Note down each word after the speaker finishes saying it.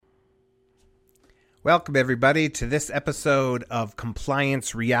Welcome, everybody, to this episode of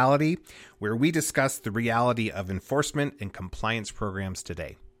Compliance Reality, where we discuss the reality of enforcement and compliance programs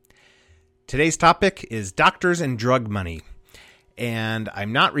today. Today's topic is doctors and drug money. And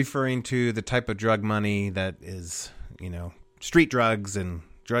I'm not referring to the type of drug money that is, street drugs and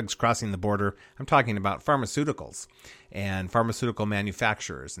drugs crossing the border. I'm talking about pharmaceuticals and pharmaceutical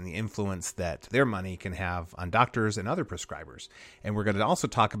manufacturers and the influence that their money can have on doctors and other prescribers. And we're going to also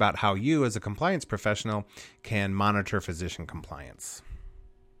talk about how you, as a compliance professional, can monitor physician compliance.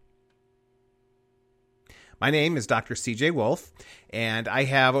 My name is Dr. CJ Wolf, and I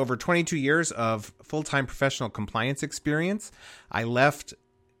have over 22 years of full-time professional compliance experience. I left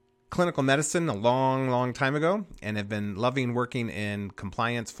clinical medicine a long time ago and have been loving working in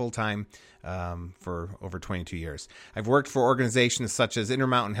compliance full-time for over 22 years. I've worked for organizations such as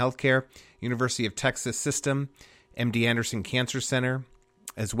Intermountain Healthcare, University of Texas System, MD Anderson Cancer Center,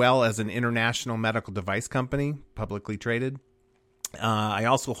 as well as an international medical device company, publicly traded. I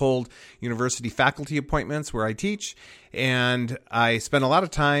also hold university faculty appointments where I teach, and I spend a lot of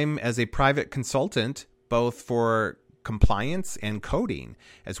time as a private consultant, both for compliance and coding,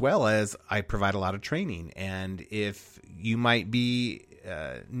 as well as I provide a lot of training. And if you might be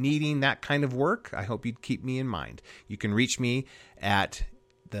needing that kind of work, I hope you'd keep me in mind. You can reach me at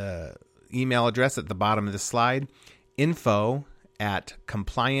the email address at the bottom of the slide,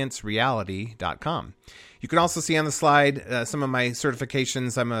 info@compliancereality.com. You can also see on the slide some of my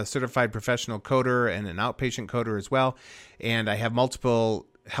certifications. I'm a certified professional coder and an outpatient coder as well. And I have multiple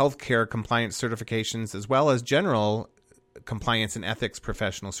healthcare compliance certifications, as well as general compliance and ethics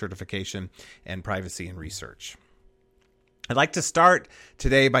professional certification and privacy and research. I'd like to start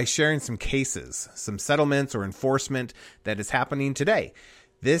today by sharing some cases, some settlements or enforcement that is happening today.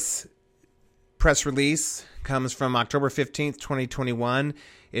 This press release comes from October 15th, 2021.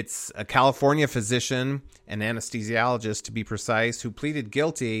 It's a California physician, an anesthesiologist to be precise, who pleaded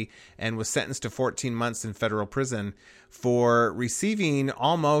guilty and was sentenced to 14 months in federal prison for receiving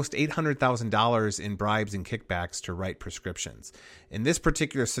almost $800,000 in bribes and kickbacks to write prescriptions. In this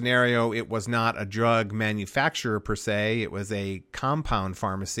particular scenario, it was not a drug manufacturer per se. It was a compound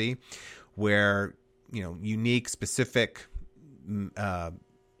pharmacy where, unique, specific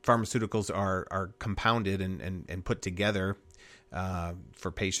pharmaceuticals are compounded and put together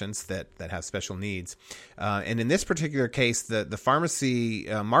for patients that have special needs. And in this particular case, the pharmacy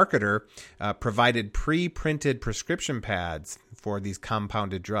marketer provided pre-printed prescription pads for these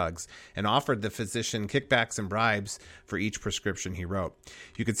compounded drugs and offered the physician kickbacks and bribes for each prescription he wrote.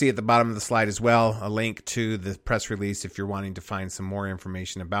 You can see at the bottom of the slide as well a link to the press release if you're wanting to find some more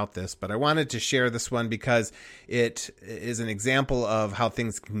information about this. But I wanted to share this one because it is an example of how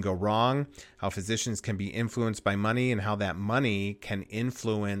things can go wrong, how physicians can be influenced by money, and how that money can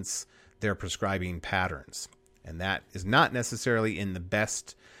influence their prescribing patterns. And that is not necessarily in the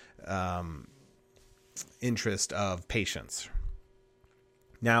best interest of patients.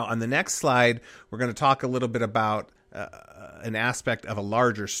 Now, on the next slide, we're going to talk a little bit about an aspect of a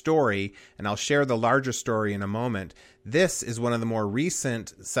larger story, and I'll share the larger story in a moment. This is one of the more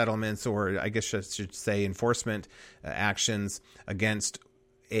recent settlements, or I guess I should say enforcement actions against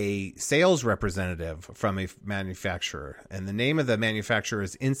a sales representative from a manufacturer. And the name of the manufacturer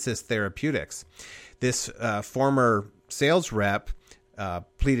is Insys Therapeutics. This former sales rep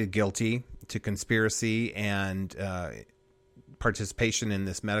pleaded guilty to conspiracy and participation in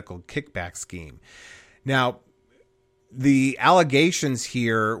this medical kickback scheme. Now, the allegations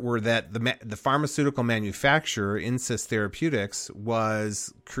here were that the pharmaceutical manufacturer, Insys Therapeutics,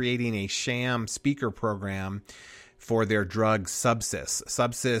 was creating a sham speaker program for their drug Subsys.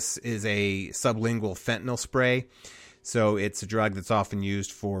 Subsys is a sublingual fentanyl spray. So it's a drug that's often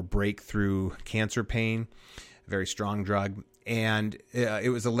used for breakthrough cancer pain, a very strong drug. And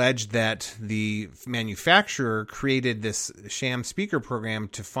it was alleged that the manufacturer created this sham speaker program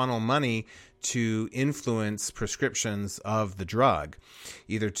to funnel money to influence prescriptions of the drug,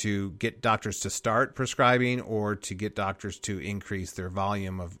 either to get doctors to start prescribing or to get doctors to increase their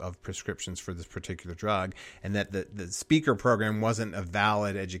volume of prescriptions for this particular drug. And that the speaker program wasn't a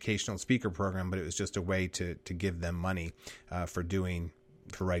valid educational speaker program, but it was just a way to give them money for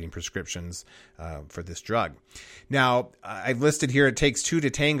writing prescriptions for this drug. Now, I've listed here it takes two to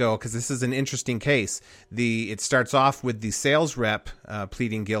tango because this is an interesting case. It starts off with the sales rep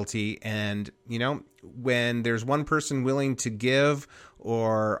pleading guilty, and when there's one person willing to give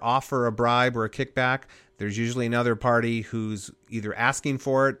or offer a bribe or a kickback, there's usually another party who's either asking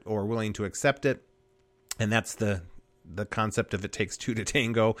for it or willing to accept it, and that's the the concept of it takes two to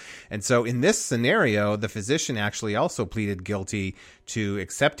tango. And so in this scenario, the physician actually also pleaded guilty to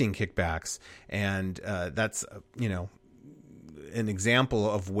accepting kickbacks. And that's, an example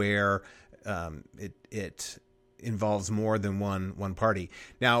of where it involves more than one party.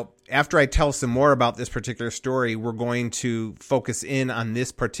 Now, after I tell some more about this particular story, we're going to focus in on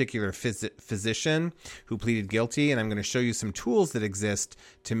this particular physician who pleaded guilty, and I'm going to show you some tools that exist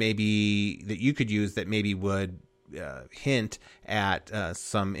that you could use that maybe would hint at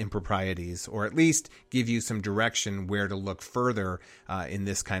some improprieties, or at least give you some direction where to look further in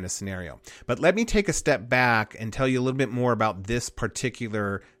this kind of scenario. But let me take a step back and tell you a little bit more about this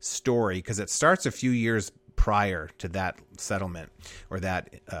particular story, because it starts a few years prior to that settlement or that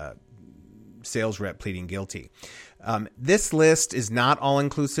sales rep pleading guilty. This list is not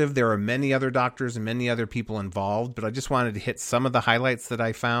all-inclusive. There are many other doctors and many other people involved, but I just wanted to hit some of the highlights that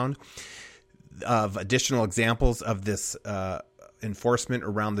I found of additional examples of this enforcement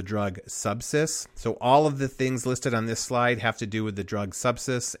around the drug Subsys. So all of the things listed on this slide have to do with the drug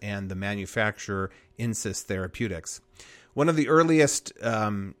Subsys and the manufacturer Insys Therapeutics. One of the earliest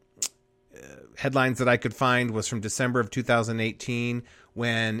headlines that I could find was from December of 2018,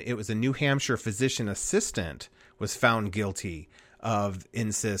 when it was a New Hampshire physician assistant was found guilty of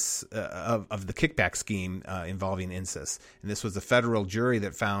Insys, of the kickback scheme involving Insys. And this was a federal jury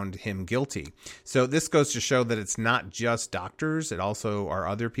that found him guilty. So this goes to show that it's not just doctors, it also are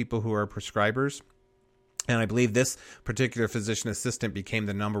other people who are prescribers. And I believe this particular physician assistant became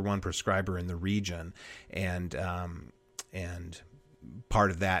the number one prescriber in the region. And part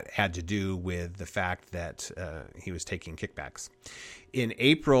of that had to do with the fact that he was taking kickbacks. In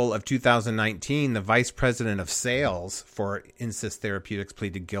April of 2019, the vice president of sales for Insys Therapeutics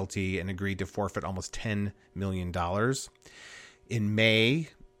pleaded guilty and agreed to forfeit almost $10 million. In May,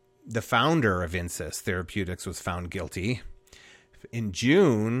 the founder of Insys Therapeutics was found guilty. In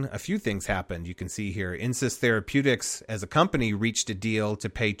June, a few things happened. You can see here, Insys Therapeutics as a company reached a deal to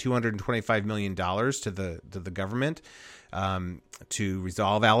pay $225 million to the government to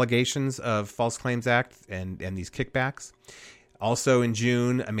resolve allegations of False Claims Act and these kickbacks. Also in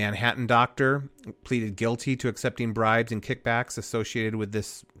June, a Manhattan doctor pleaded guilty to accepting bribes and kickbacks associated with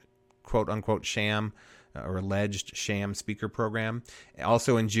this quote-unquote sham or alleged sham speaker program.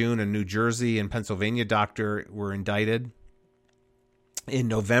 Also in June, a New Jersey and Pennsylvania doctor were indicted. In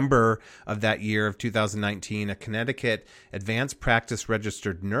November of that year of 2019, a Connecticut advanced practice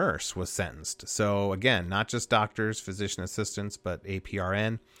registered nurse was sentenced. So again, not just doctors, physician assistants, but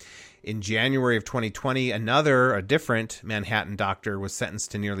APRN. In January of 2020, a different Manhattan doctor was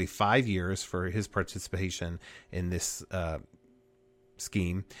sentenced to nearly 5 years for his participation in this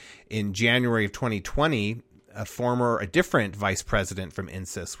scheme. In January of 2020, a different vice president from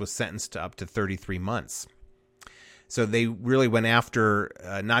Insys was sentenced to up to 33 months. So they really went after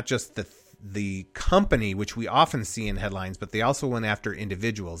not just the company, which we often see in headlines, but they also went after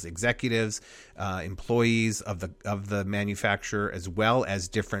individuals, executives, employees of the manufacturer, as well as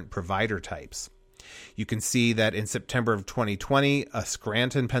different provider types. You can see that in September of 2020, a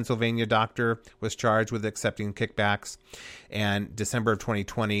Scranton, Pennsylvania doctor was charged with accepting kickbacks. And December of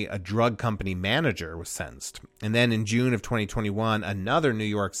 2020, a drug company manager was sentenced. And then in June of 2021, another New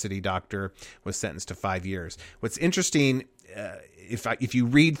York City doctor was sentenced to 5 years. What's interesting, if you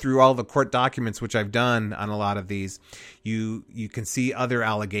read through all the court documents, which I've done on a lot of these, you can see other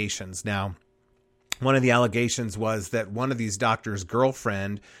allegations. Now, one of the allegations was that one of these doctors'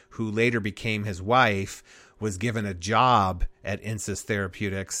 girlfriend, who later became his wife, was given a job at Insys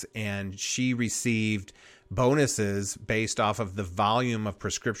Therapeutics, and she received bonuses based off of the volume of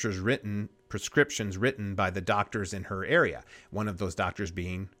prescriptions written by the doctors in her area, one of those doctors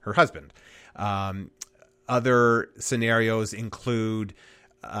being her husband. Other scenarios include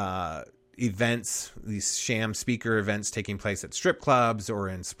events, these sham speaker events taking place at strip clubs or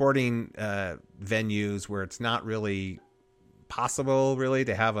in sporting venues where it's not really possible really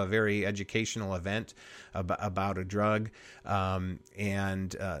to have a very educational event about a drug.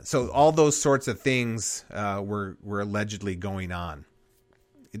 So all those sorts of things were allegedly going on.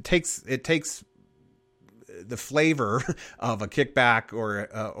 It takes the flavor of a kickback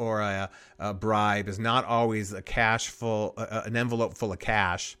or a bribe is not always an envelope full of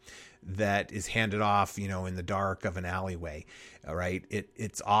cash that is handed off, in the dark of an alleyway. All right.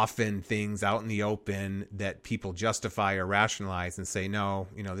 It's often things out in the open that people justify or rationalize and say, no,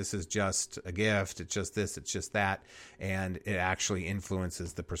 this is just a gift. It's just this, it's just that. And it actually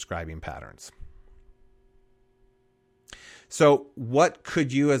influences the prescribing patterns. So what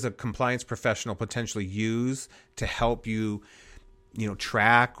could you as a compliance professional potentially use to help you,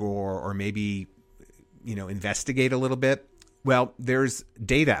 track or maybe investigate a little bit? Well, there's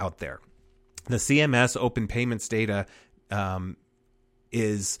data out there. The CMS open payments data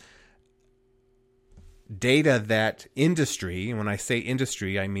is data that industry, and when I say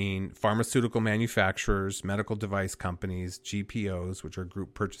industry, I mean pharmaceutical manufacturers, medical device companies, GPOs, which are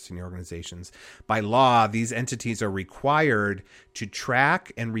group purchasing organizations. By law, these entities are required to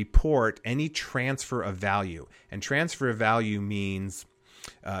track and report any transfer of value. And transfer of value means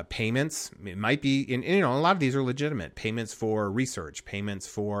payments. It might be, a lot of these are legitimate. Payments for research, payments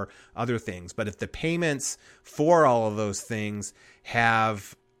for other things. But if the payments for all of those things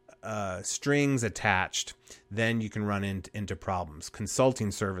have strings attached, then you can run into problems. Consulting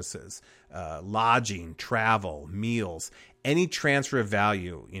services, lodging, travel, meals, any transfer of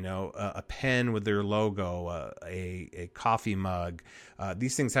value, a pen with their logo, a coffee mug,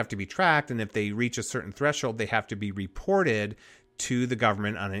 these things have to be tracked. And if they reach a certain threshold, they have to be reported to the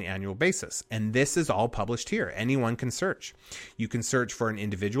government on an annual basis. And this is all published here. Anyone can search. You can search for an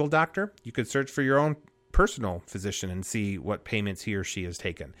individual doctor. You could search for your own personal physician and see what payments he or she has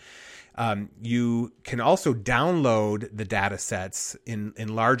taken. You can also download the data sets in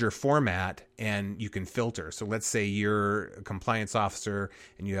larger format, and you can filter. So let's say you're a compliance officer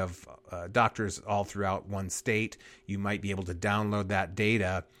and you have doctors all throughout one state. You might be able to download that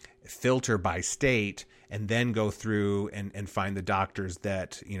data, filter by state, and then go through and find the doctors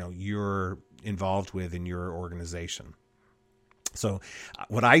that you're involved with in your organization. So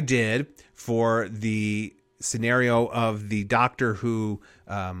what I did for the scenario of the doctor who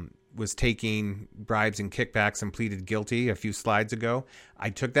was taking bribes and kickbacks and pleaded guilty a few slides ago, I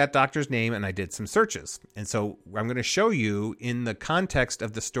took that doctor's name and I did some searches. And so I'm going to show you in the context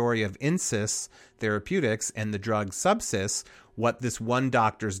of the story of Insys Therapeutics and the drug Subsys what this one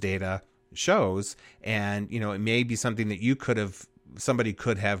doctor's data shows. And, it may be something that somebody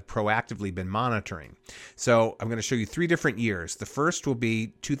could have proactively been monitoring. So I'm going to show you 3 different years. The first will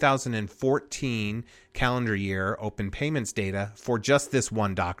be 2014 calendar year open payments data for just this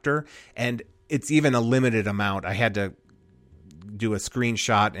one doctor. And it's even a limited amount. I had to do a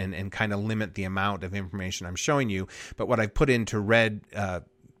screenshot and kind of limit the amount of information I'm showing you. But what I've put into red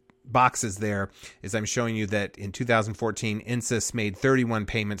boxes there is I'm showing you that in 2014, Insys made 31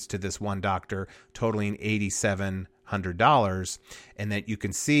 payments to this one doctor, totaling $8,700, and that you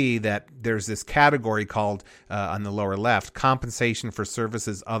can see that there's this category called, on the lower left, compensation for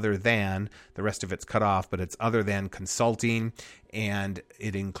services other than, the rest of it's cut off, but it's other than consulting, and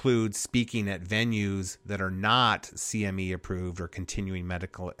it includes speaking at venues that are not CME approved or continuing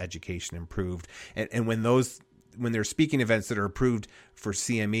medical education approved. And when there's speaking events that are approved for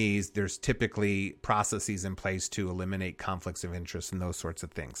CMEs, there's typically processes in place to eliminate conflicts of interest and those sorts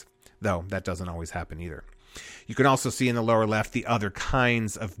of things, though that doesn't always happen either. You can also see in the lower left the other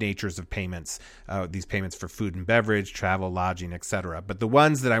kinds of natures of payments, these payments for food and beverage, travel, lodging, etc. But the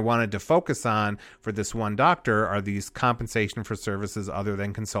ones that I wanted to focus on for this one doctor are these compensation for services other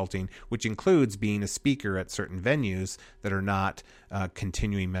than consulting, which includes being a speaker at certain venues that are not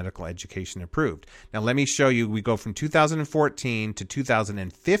continuing medical education approved. Now, let me show you, we go from 2014 to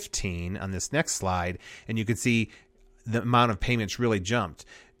 2015 on this next slide, and you can see the amount of payments really jumped.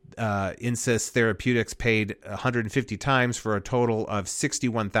 Insys Therapeutics paid 150 times for a total of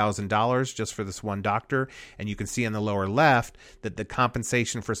 $61,000 just for this one doctor. And you can see on the lower left that the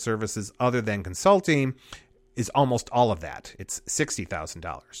compensation for services other than consulting is almost all of that. It's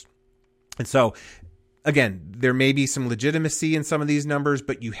 $60,000. And so, again, there may be some legitimacy in some of these numbers,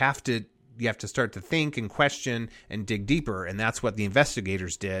 but you have to start to think and question and dig deeper. And that's what the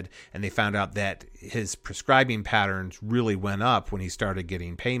investigators did. And they found out that his prescribing patterns really went up when he started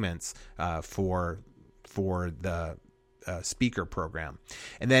getting payments for the speaker program.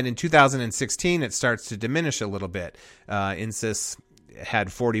 And then in 2016, it starts to diminish a little bit. Insys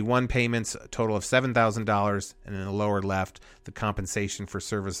had 41 payments, a total of $7,000, and in the lower left, the compensation for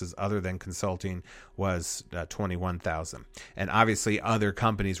services other than consulting was $21,000. And obviously, other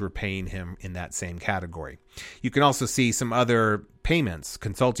companies were paying him in that same category. You can also see some other payments,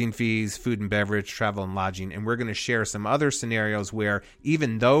 consulting fees, food and beverage, travel and lodging, and we're going to share some other scenarios where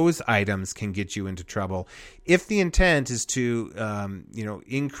even those items can get you into trouble if the intent is to,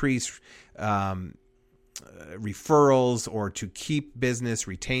 increase referrals or to keep business,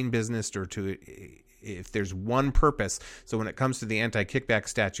 retain business, or to, if there's one purpose. So when it comes to the anti-kickback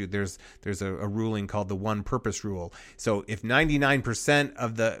statute, there's a ruling called the one purpose rule. So if 99%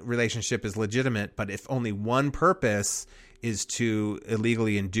 of the relationship is legitimate, but if only one purpose is to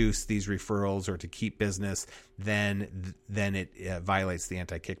illegally induce these referrals or to keep business, then it violates the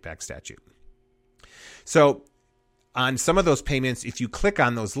anti-kickback statute. So on some of those payments, if you click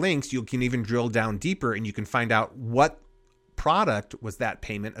on those links, you can even drill down deeper and you can find out what product was that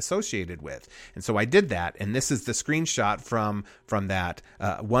payment associated with. And so I did that. And this is the screenshot from that.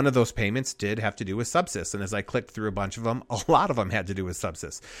 One of those payments did have to do with Subsys. And as I clicked through a bunch of them, a lot of them had to do with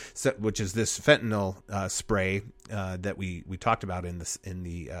Subsys, which is this fentanyl spray that we talked about in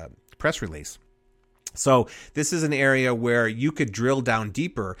the press release. So this is an area where you could drill down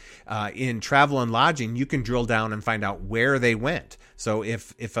deeper. In travel and lodging, you can drill down and find out where they went. So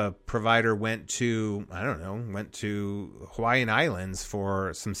if a provider went to Hawaiian Islands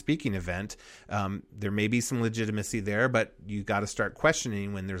for some speaking event, there may be some legitimacy there, but you got to start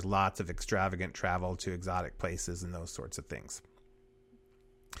questioning when there's lots of extravagant travel to exotic places and those sorts of things.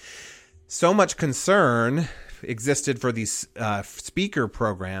 So much concern existed for these speaker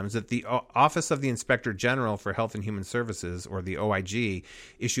programs that the Office of the Inspector General for Health and Human Services, or the OIG,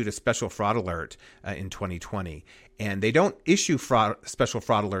 issued a special fraud alert in 2020. And they don't issue special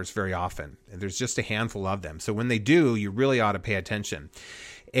fraud alerts very often. There's just a handful of them. So when they do, you really ought to pay attention.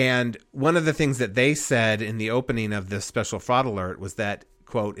 And one of the things that they said in the opening of this special fraud alert was that,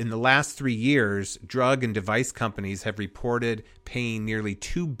 quote, in the last 3 years, drug and device companies have reported paying nearly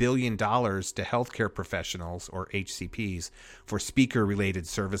 $2 billion to healthcare professionals, or HCPs, for speaker-related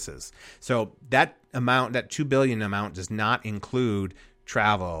services. So that amount, that $2 billion amount, does not include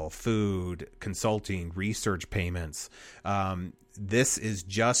travel, food, consulting, research payments. This is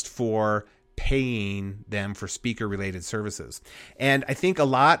just for paying them for speaker-related services. And I think a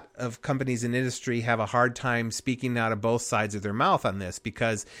lot of companies in industry have a hard time speaking out of both sides of their mouth on this,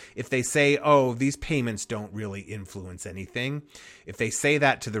 because if they say, oh, these payments don't really influence anything, if they say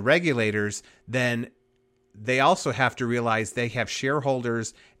that to the regulators, then they also have to realize they have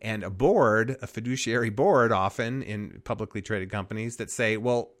shareholders and a board, a fiduciary board often in publicly traded companies, that say,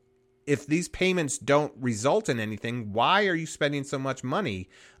 well, if these payments don't result in anything, why are you spending so much money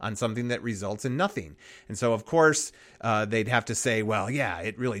on something that results in nothing? And so, of course, they'd have to say, well, yeah,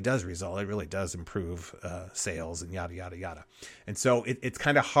 it really does result. It really does improve sales and yada, yada, yada. And so it's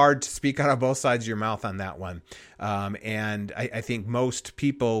kind of hard to speak out of both sides of your mouth on that one. And I think most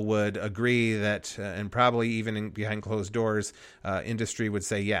people would agree that, and probably even behind closed doors, industry would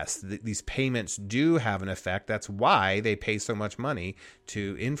say, yes, these payments do have an effect. That's why they pay so much money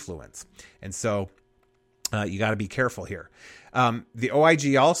to influence. And so you got to be careful here. The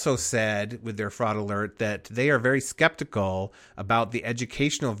OIG also said with their fraud alert that they are very skeptical about the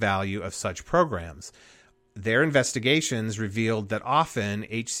educational value of such programs. Their investigations revealed that often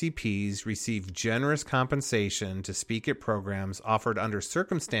HCPs receive generous compensation to speak at programs offered under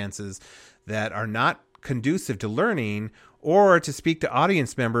circumstances that are not conducive to learning, or to speak to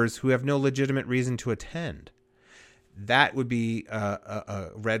audience members who have no legitimate reason to attend. That would be a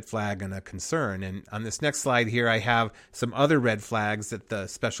red flag and a concern. And on this next slide here, I have some other red flags that the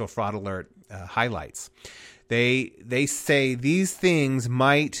special fraud alert highlights. They say these things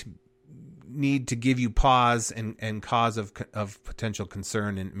might need to give you pause and cause of potential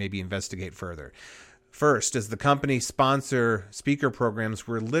concern, and maybe investigate further. First, does the company sponsor speaker programs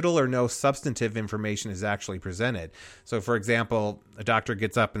where little or no substantive information is actually presented? So, for example, a doctor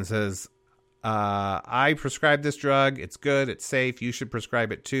gets up and says, I prescribe this drug. It's good. It's safe. You should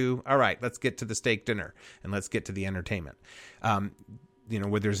prescribe it too. All right, let's get to the steak dinner and let's get to the entertainment.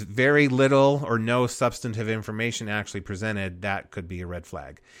 Where there's very little or no substantive information actually presented, that could be a red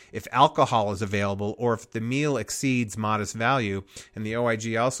flag. If alcohol is available, or if the meal exceeds modest value, and the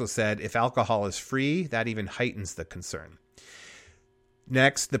OIG also said if alcohol is free, that even heightens the concern.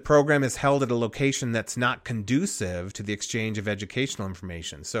 Next, the program is held at a location that's not conducive to the exchange of educational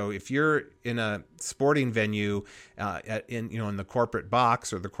information. So if you're in a sporting venue in the corporate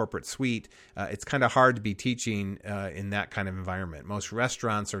box or the corporate suite, it's kind of hard to be teaching in that kind of environment. Most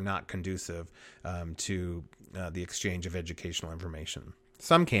restaurants are not conducive to the exchange of educational information.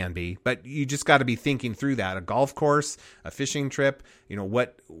 Some can be, but you just got to be thinking through that. A golf course, a fishing trip,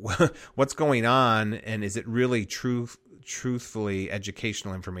 what's going on, and is it really truthfully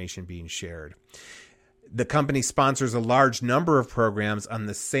educational information being shared? The company sponsors a large number of programs on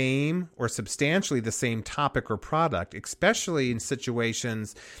the same or substantially the same topic or product, especially in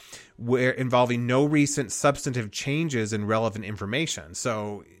situations where involving no recent substantive changes in relevant information.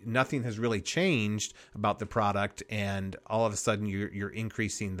 So nothing has really changed about the product, and all of a sudden you're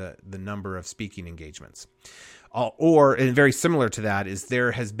increasing the number of speaking engagements. And very similar to that is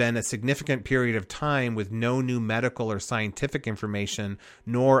there has been a significant period of time with no new medical or scientific information,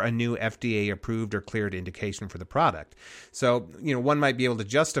 nor a new FDA approved or cleared indication for the product. So, one might be able to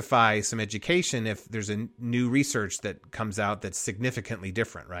justify some education if there's a new research that comes out that's significantly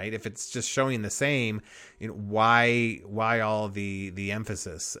different, right? If it's just showing the same, why all the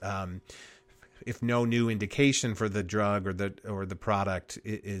emphasis? If no new indication for the drug or the product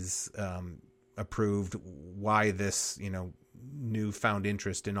is approved, why this newfound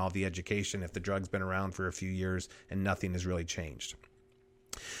interest in all the education if the drug's been around for a few years and nothing has really changed?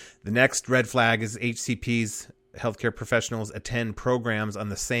 The next red flag is HCPs, healthcare professionals, attend programs on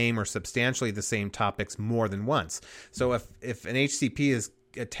the same or substantially the same topics more than once. So if an HCP is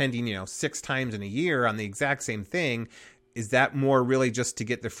attending 6 times in a year on the exact same thing, is that more really just to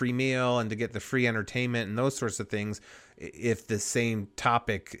get the free meal and to get the free entertainment and those sorts of things if the same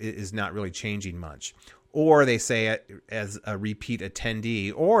topic is not really changing much? Or they say it as a repeat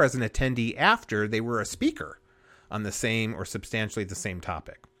attendee or as an attendee after they were a speaker on the same or substantially the same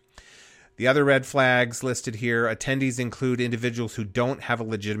topic. The other red flags listed here, attendees include individuals who don't have a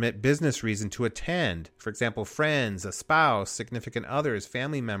legitimate business reason to attend. For example, friends, a spouse, significant others,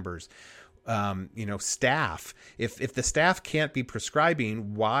 family members, staff. If the staff can't be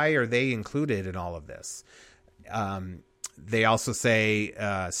prescribing, why are they included in all of this? They also say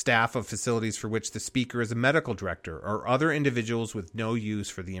staff of facilities for which the speaker is a medical director or other individuals with no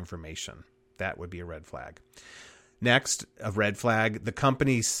use for the information. That would be a red flag. Next, a red flag, the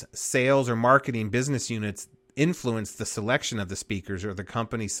company's sales or marketing business units influence the selection of the speakers, or the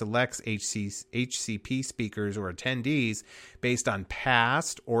company selects HCP speakers or attendees based on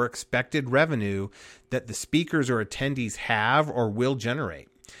past or expected revenue that the speakers or attendees have or will generate.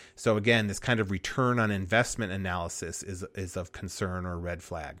 So again, this kind of return on investment analysis is of concern or red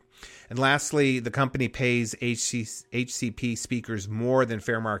flag. And lastly, the company pays HCP speakers more than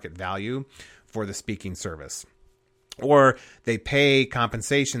fair market value for the speaking service, or they pay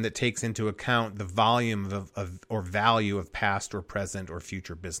compensation that takes into account the volume of or value of past or present or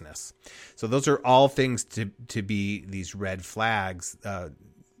future business. So those are all things to be these red flags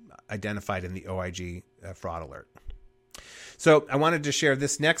identified in the OIG fraud alert. So I wanted to share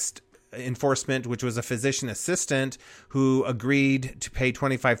this next enforcement, which was a physician assistant who agreed to pay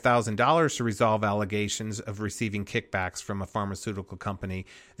 $25,000 to resolve allegations of receiving kickbacks from a pharmaceutical company.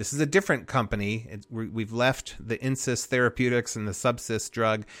 This is a different company. We've left the Insys Therapeutics and the Subsys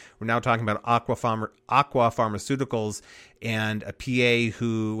drug. We're now talking about Aqua Pharmaceuticals and a PA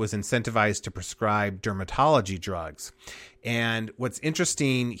who was incentivized to prescribe dermatology drugs. And what's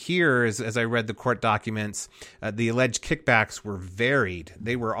interesting here is, as I read the court documents, the alleged kickbacks were varied.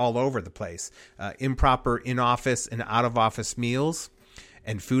 They were all over the place. Improper in-office and out-of-office meals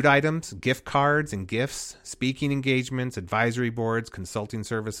and food items, gift cards and gifts, speaking engagements, advisory boards, consulting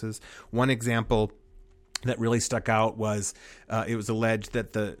services. One example that really stuck out was it was alleged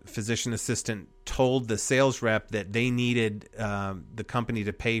that the physician assistant told the sales rep that they needed the company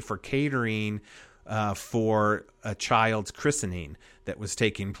to pay for catering for a child's christening that was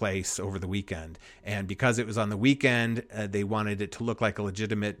taking place over the weekend. And because it was on the weekend, they wanted it to look like a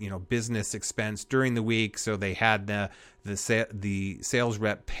legitimate, business expense during the week. So they had the sales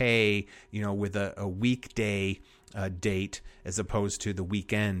rep pay, with a weekday date as opposed to the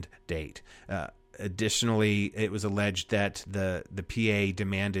weekend date. Additionally, it was alleged that the PA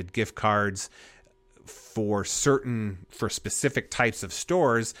demanded gift cards for specific types of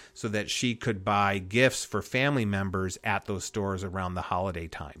stores so that she could buy gifts for family members at those stores around the holiday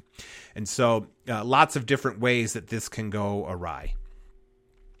time. And so lots of different ways that this can go awry.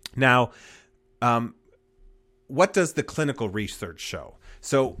 Now, what does the clinical research show?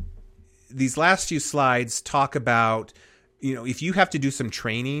 So these last few slides talk about, if you have to do some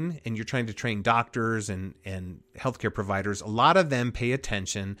training and you're trying to train doctors and healthcare providers, a lot of them pay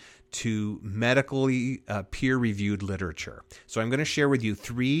attention to medically peer-reviewed literature. So I'm going to share with you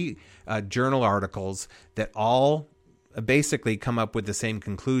 3 journal articles that all basically come up with the same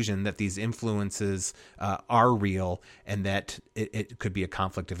conclusion, that these influences are real and that it could be a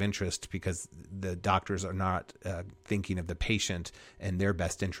conflict of interest because the doctors are not thinking of the patient and their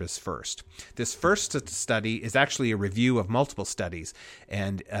best interests first. This first study is actually a review of multiple studies,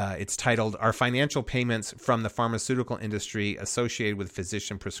 and it's titled, "Are Financial Payments from the Pharmaceutical Industry Associated with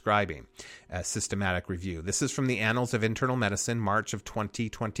Physician Prescribing? A Systematic Review." This is from the Annals of Internal Medicine, March of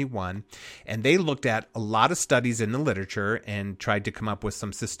 2021, and they looked at a lot of studies in the literature and tried to come up with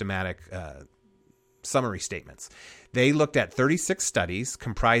some systematic summary statements. They looked at 36 studies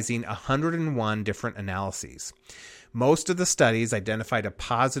comprising 101 different analyses. Most of the studies identified a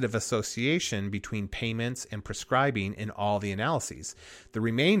positive association between payments and prescribing in all the analyses. The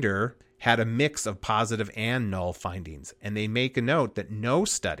remainder had a mix of positive and null findings, and they make a note that no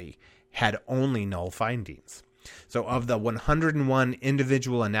study had only null findings. So of the 101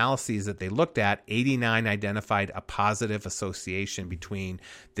 individual analyses that they looked at, 89 identified a positive association between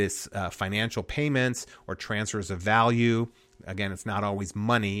this financial payments or transfers of value. Again, it's not always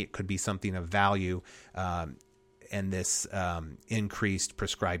money. It could be something of value, and this increased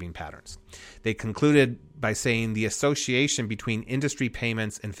prescribing patterns. They concluded by saying the association between industry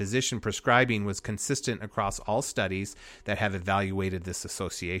payments and physician prescribing was consistent across all studies that have evaluated this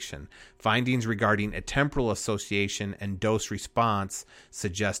association. Findings regarding a temporal association and dose response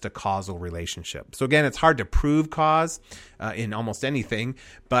suggest a causal relationship. So again, it's hard to prove cause in almost anything,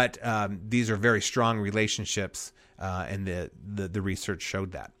 but these are very strong relationships, and the research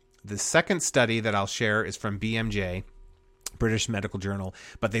showed that. The second study that I'll share is from BMJ, British Medical Journal,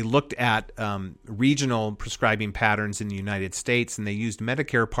 but they looked at regional prescribing patterns in the United States, and they used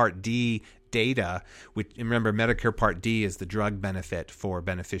Medicare Part D data, which, remember, Medicare Part D is the drug benefit for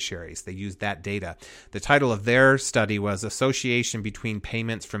beneficiaries. They used that data. The title of their study was Association Between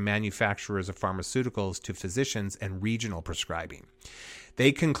Payments from Manufacturers of Pharmaceuticals to Physicians and Regional Prescribing.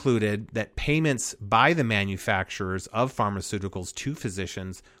 They concluded that payments by the manufacturers of pharmaceuticals to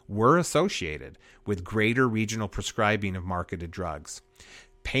physicians were associated with greater regional prescribing of marketed drugs.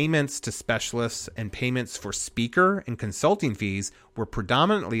 Payments to specialists and payments for speaker and consulting fees were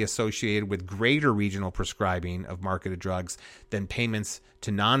predominantly associated with greater regional prescribing of marketed drugs than payments to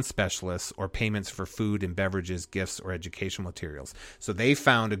non-specialists or payments for food and beverages, gifts, or educational materials. So they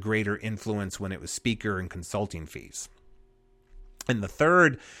found a greater influence when it was speaker and consulting fees. And the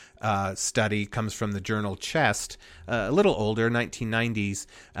third study comes from the journal Chest, a little older, 1990s,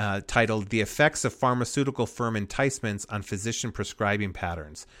 titled The Effects of Pharmaceutical Firm Enticements on Physician Prescribing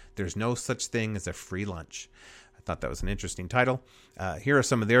Patterns. There's No Such Thing as a Free Lunch. I thought that was an interesting title. Here are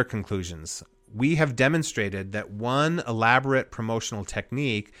some of their conclusions. We have demonstrated that one elaborate promotional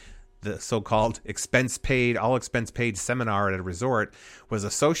technique, the so-called all expense paid seminar at a resort, was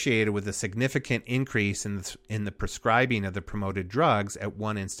associated with a significant increase in the prescribing of the promoted drugs at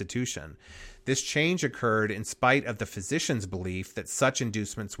one institution. This change occurred in spite of the physician's belief that such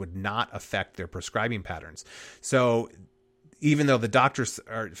inducements would not affect their prescribing patterns. So even though the doctors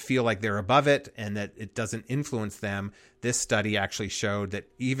feel like they're above it and that it doesn't influence them, this study actually showed that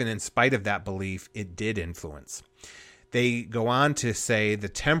even in spite of that belief, it did influence. They go on to say the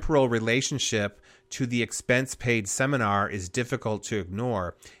temporal relationship to the expense paid seminar is difficult to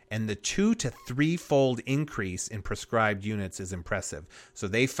ignore, and the 2 to 3-fold increase in prescribed units is impressive. So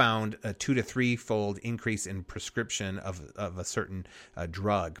they found a 2 to 3-fold increase in prescription of a certain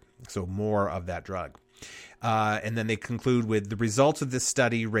drug, so more of that drug. And then they conclude with the results of this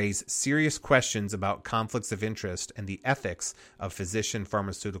study raise serious questions about conflicts of interest and the ethics of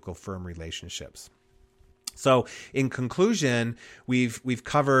physician-pharmaceutical firm relationships. So in conclusion, we've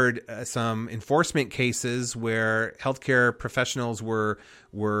covered some enforcement cases where healthcare professionals were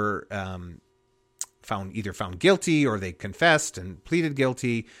found guilty, or they confessed and pleaded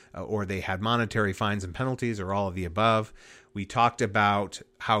guilty, or they had monetary fines and penalties, or all of the above. We talked about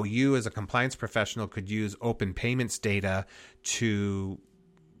how you as a compliance professional could use open payments data to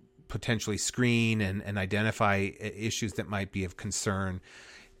potentially screen and identify issues that might be of concern.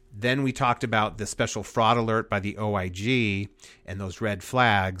 Then we talked about the special fraud alert by the OIG and those red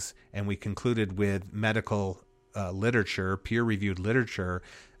flags, and we concluded with medical literature, peer-reviewed literature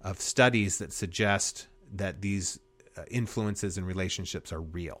of studies that suggest that these influences and relationships are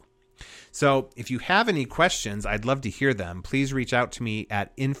real. So if you have any questions, I'd love to hear them. Please reach out to me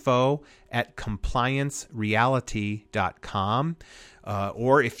at info@compliancereality.com.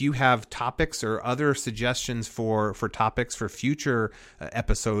 Or if you have topics or other suggestions for topics for future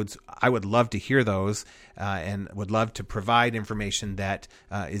episodes, I would love to hear those and would love to provide information that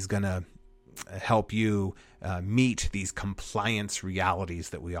is going to help you meet these compliance realities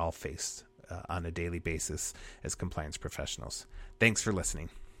that we all face on a daily basis as compliance professionals. Thanks for listening.